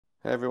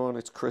Hey everyone,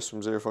 it's Chris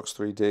from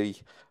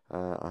ZeroFox3D.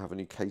 I have a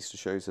new case to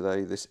show you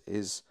today. This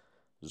is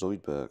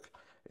Zoidberg.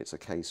 It's a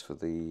case for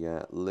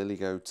the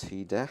LilyGo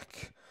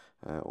T-Deck,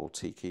 or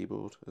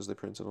T-Keyboard as they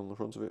printed on the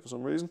front of it for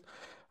some reason.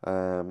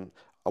 I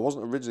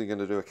wasn't originally going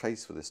to do a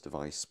case for this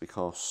device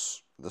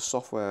because the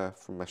software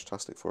from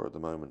Meshtastic for it at the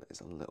moment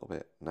is a little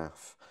bit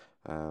naff.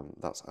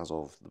 That's as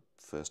of the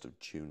 1st of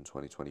June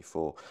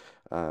 2024.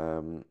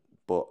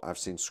 But I've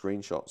seen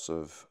screenshots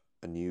of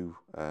a new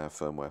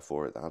firmware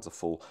for it that adds a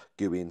full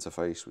GUI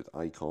interface with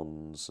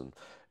icons, and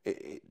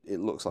it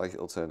looks like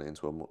it'll turn it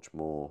into a much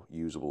more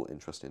usable,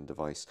 interesting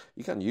device.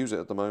 You can use it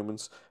at the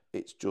moment,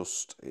 it's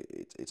just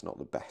it's not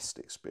the best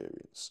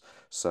experience.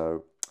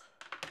 So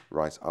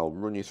right, I'll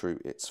run you through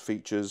its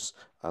features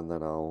and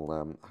then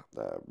I'll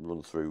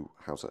run through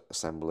how to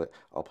assemble it.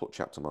 I'll put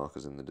chapter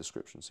markers in the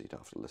description so you don't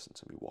have to listen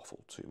to me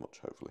waffle too much,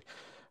 hopefully.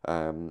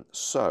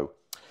 So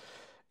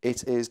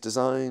it is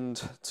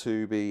designed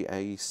to be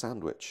a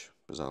sandwich,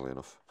 bizarrely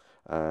enough.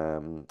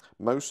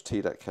 Most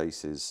T-Deck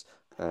cases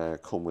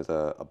come with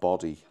a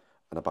body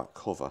and a back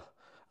cover,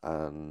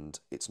 and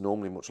it's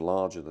normally much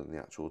larger than the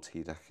actual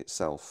T-Deck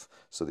itself,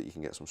 so that you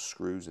can get some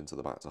screws into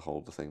the back to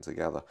hold the thing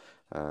together.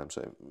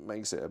 So it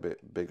makes it a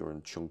bit bigger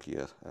and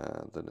chunkier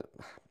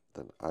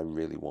than I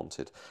really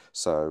wanted.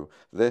 So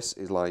this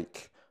is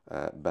like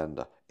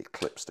Bender. It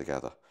clips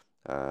together.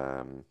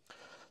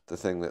 The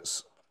thing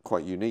that's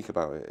quite unique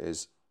about it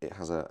is it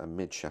has a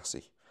mid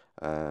chassis,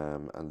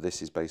 and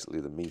this is basically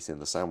the meat in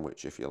the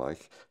sandwich, if you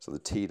like. So the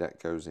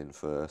T-Deck goes in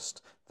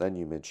first, then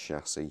your mid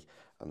chassis,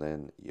 and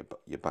then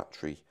your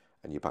battery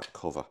and your back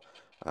cover,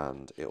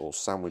 and it all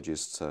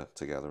sandwiches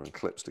together and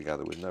clips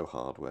together with no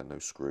hardware, no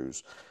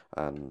screws.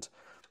 And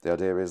the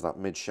idea is that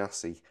mid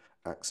chassis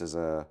acts as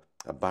a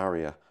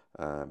barrier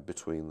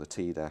between the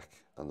T-Deck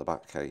and the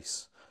back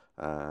case,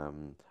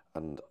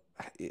 and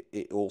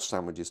it all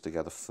sandwiches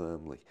together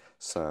firmly.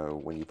 So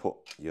when you put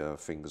your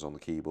fingers on the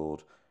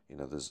keyboard, you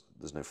know, there's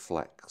no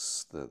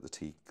flex.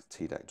 The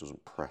T-Deck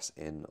doesn't press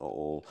in at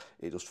all.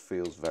 It just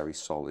feels very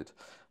solid.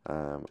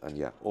 And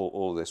yeah,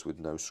 all of this with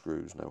no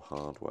screws, no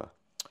hardware.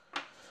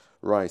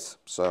 Right,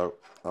 so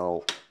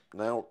I'll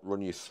now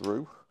run you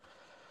through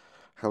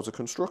how to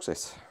construct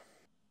it.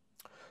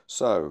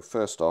 So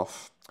first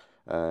off,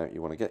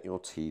 you want to get your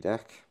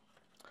T-Deck,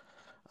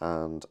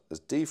 and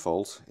as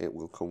default it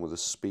will come with a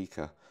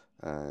speaker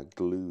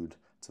glued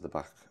to the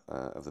back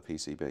of the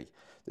PCB.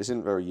 This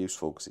isn't very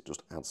useful because it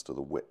just adds to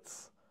the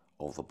width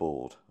of the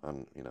board,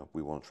 and you know,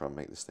 we want to try and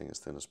make this thing as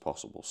thin as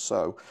possible.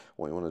 So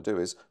what you want to do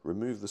is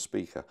remove the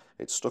speaker.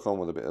 It's stuck on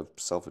with a bit of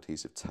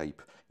self-adhesive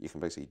tape. You can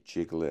basically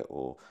jiggle it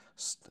or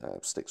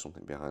stick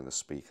something behind the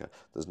speaker.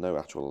 There's no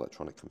actual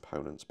electronic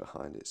components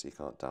behind it, so you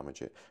can't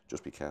damage it.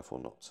 Just be careful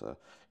not to,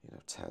 you know,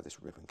 tear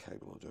this ribbon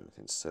cable or do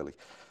anything silly.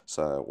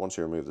 So once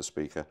you remove the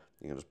speaker,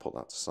 you can just put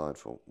that aside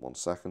for 1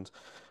 second.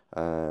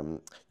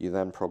 You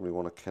then probably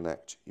want to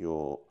connect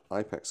your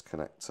IPEX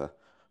connector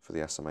for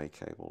the SMA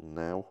cable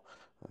now,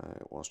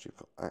 whilst you've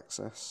got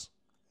access.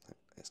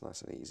 It's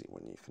nice and easy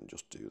when you can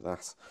just do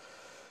that.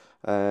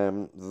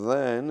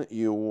 Then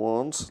you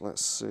want,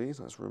 let's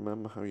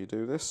remember how you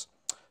do this,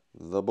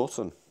 the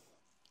button.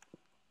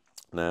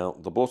 Now,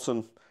 the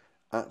button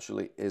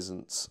actually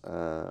isn't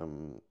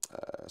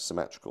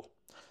symmetrical.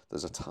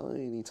 There's a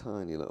tiny,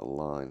 tiny little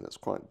line that's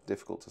quite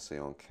difficult to see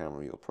on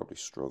camera. You'll probably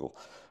struggle,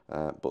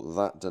 but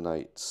that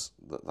denotes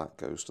that that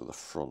goes to the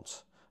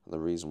front. And the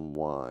reason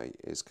why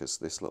is because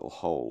this little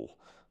hole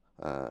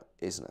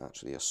isn't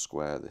actually a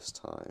square this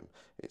time.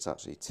 It's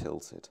actually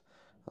tilted,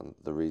 and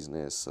the reason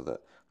is so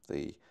that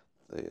the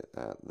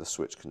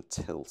switch can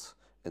tilt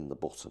in the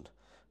button.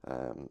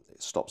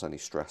 It stops any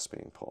stress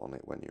being put on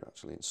it when you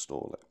actually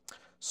install it.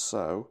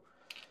 So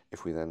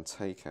if we then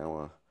take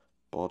our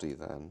body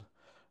then,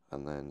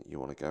 and then you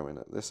want to go in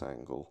at this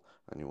angle,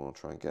 and you want to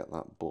try and get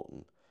that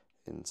button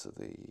into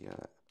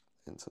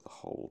the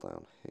hole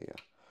down here.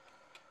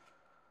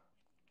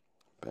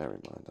 Bear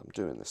in mind, I'm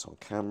doing this on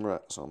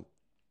camera, so I'm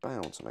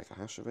bound to make a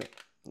hash of it.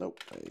 Nope,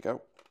 there you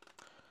go.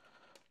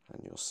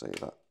 And you'll see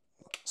that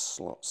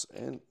slots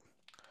in, and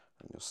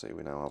you'll see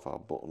we now have our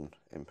button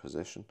in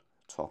position.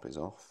 Top is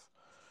off,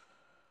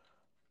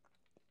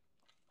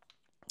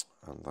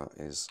 and that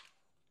is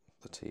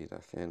the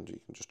T-Deck end. You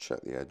can just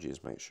check the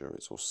edges, make sure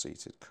it's all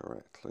seated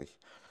correctly.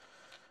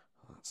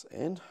 That's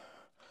in.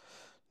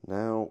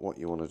 Now what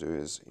you want to do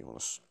is you want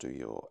to do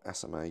your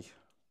SMA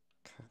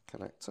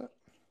connector,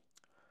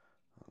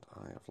 and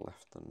I have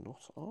left the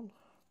nut on.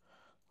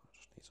 I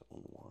just need to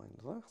unwind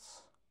that,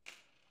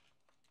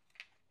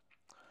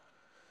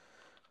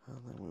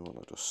 and then we want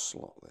to just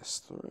slot this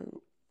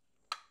through.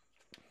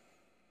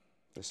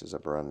 This is a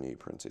brand new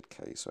printed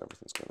case, so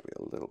everything's going to be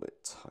a little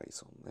bit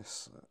tight on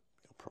this.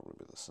 It'll probably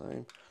be the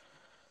same.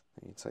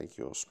 Then you take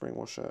your spring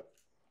washer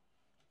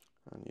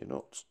and your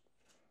nut,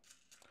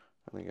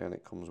 and again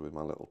it comes with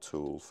my little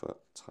tool for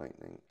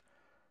tightening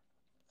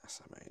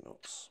SMA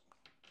nuts.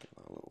 Give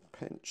that a little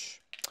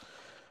pinch.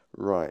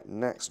 Right,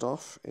 next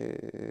off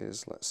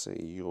is, let's see,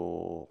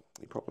 you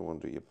probably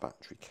want to do your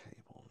battery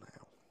cable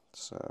now.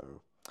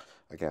 So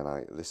again,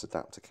 this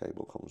adapter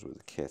cable comes with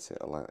the kit.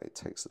 It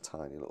takes the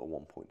tiny little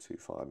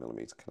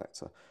 1.25mm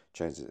connector,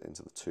 changes it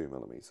into the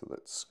 2mm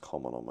that's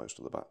common on most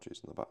of the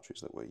batteries and the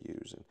batteries that we're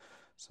using.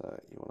 So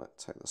you want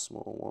to take the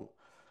small one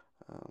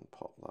and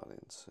pop that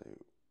into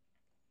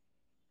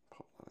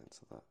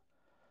that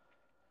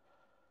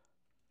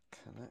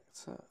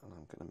connector, and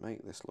I'm going to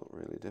make this look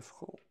really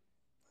difficult.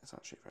 It's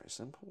actually very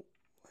simple.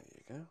 There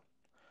you go.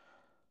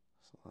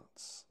 So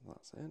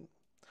that's in.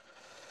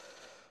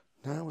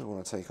 Now we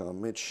want to take our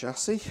mid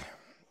chassis,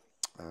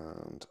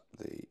 and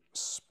the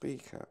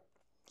speaker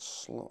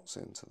slots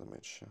into the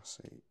mid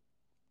chassis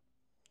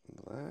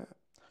there,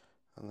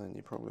 and then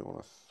you probably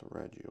want to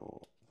thread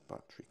your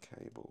battery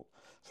cable.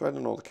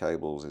 Threading all the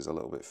cables is a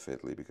little bit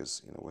fiddly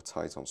because, you know, we're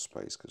tight on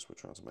space because we're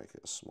trying to make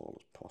it as small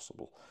as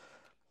possible.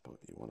 But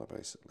you want to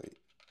basically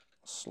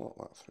slot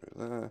that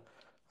through there,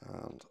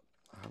 and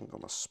I haven't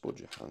got my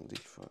spudger handy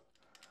for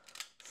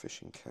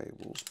fishing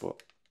cables,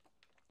 but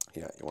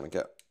yeah, you want to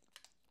get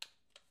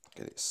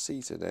it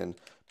seated in,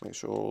 make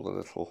sure all the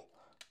little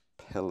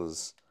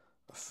pillars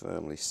are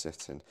firmly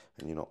sitting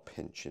and you're not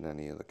pinching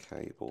any of the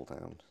cable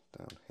down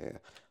here.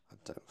 I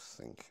don't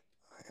think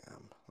I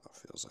am. That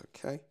feels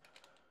okay.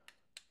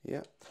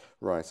 Yeah,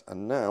 right,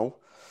 and now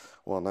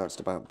it's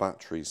about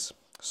batteries.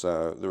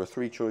 So there are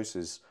 3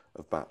 choices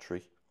of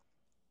battery.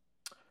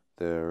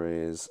 There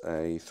is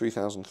a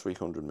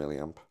 3300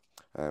 milliamp,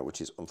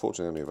 which is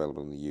unfortunately only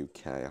available in the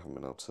UK. I haven't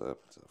been able to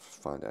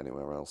find it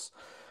anywhere else.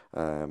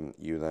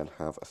 You then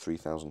have a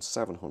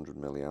 3700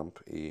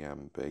 milliamp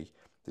EMB.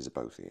 These are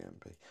both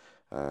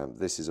EMB.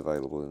 This is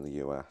available in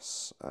the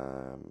US,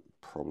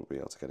 probably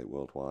able to get it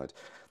worldwide.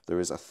 There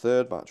is a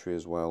third battery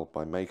as well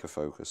by Maker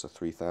Focus, a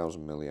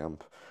 3000 milliamp.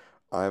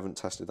 I haven't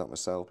tested that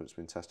myself, but it's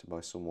been tested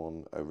by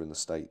someone over in the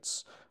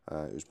States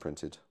who's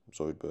printed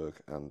Zoidberg,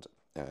 and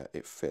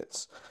it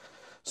fits.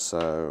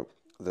 So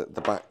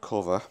the back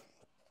cover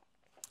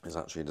is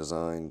actually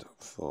designed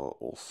for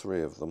all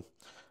 3 of them,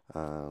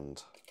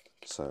 and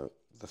so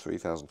the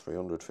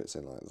 3300 fits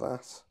in like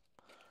that,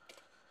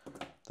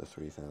 the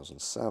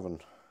 3007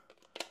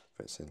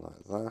 fits in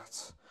like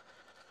that,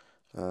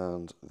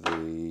 and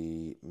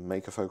the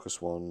Maker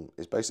Focus one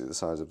is basically the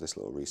size of this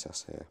little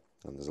recess here,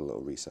 and there's a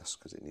little recess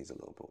because it needs a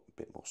little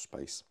bit more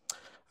space.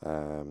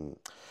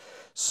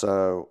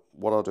 So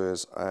what I'll do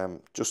is,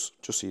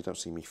 just so you don't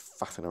see me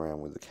faffing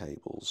around with the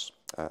cables,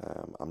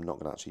 I'm not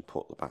going to actually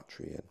put the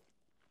battery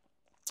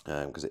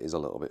in, because it is a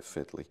little bit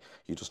fiddly.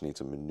 You just need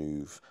to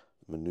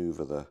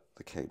maneuver the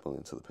cable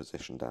into the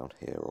position down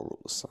here or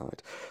up the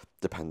side,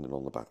 depending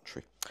on the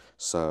battery.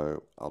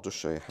 So I'll just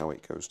show you how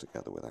it goes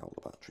together without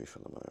the battery for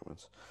the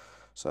moment.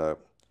 So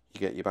you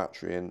get your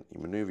battery in, you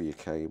maneuver your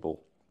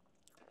cable,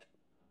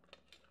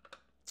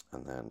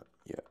 and then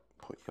you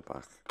put your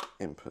back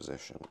in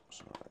position,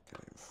 so I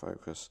get it in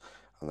focus,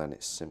 and then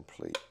it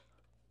simply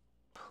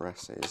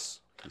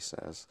presses, he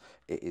says,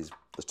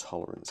 the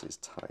tolerance is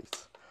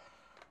tight,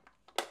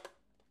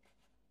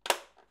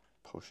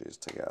 pushes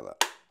together,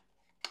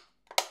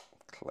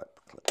 clip,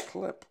 clip,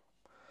 clip,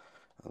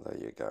 and there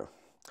you go.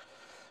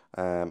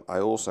 I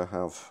also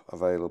have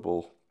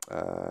available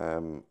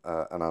an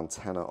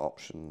antenna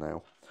option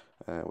now,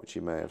 which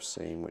you may have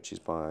seen, which is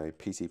by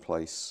PT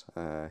Place.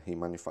 He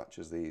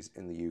manufactures these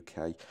in the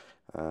UK.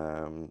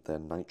 They're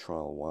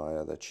nitrile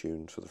wire, they're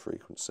tuned for the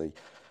frequency,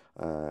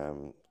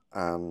 and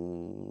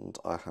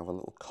I have a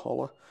little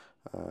collar,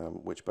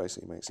 which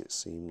basically makes it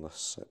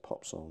seamless. It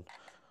pops on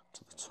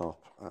to the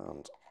top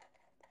and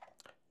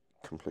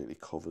completely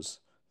covers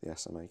the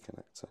SMA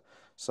connector.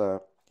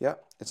 So yeah,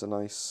 it's a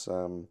nice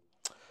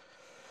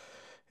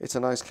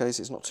case.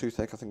 It's not too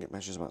thick. I think it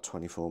measures about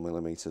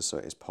 24mm, so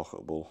it is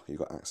pocketable. You've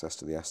got access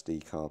to the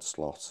SD card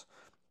slot,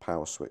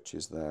 power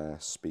switches there,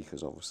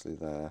 speakers obviously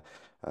there,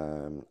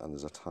 and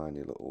there's a tiny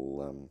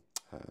little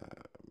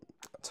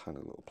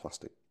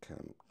plastic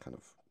kind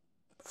of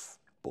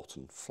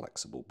button,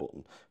 flexible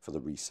button for the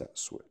reset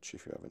switch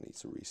if you ever need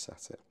to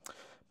reset it.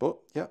 But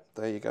yeah,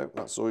 there you go.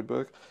 That's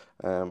Zoidberg.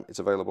 It's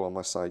available on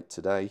my site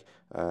today.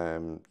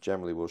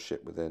 Generally will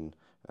ship within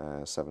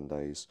 7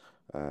 days,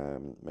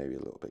 maybe a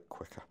little bit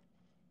quicker.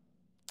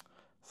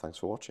 Thanks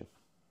for watching.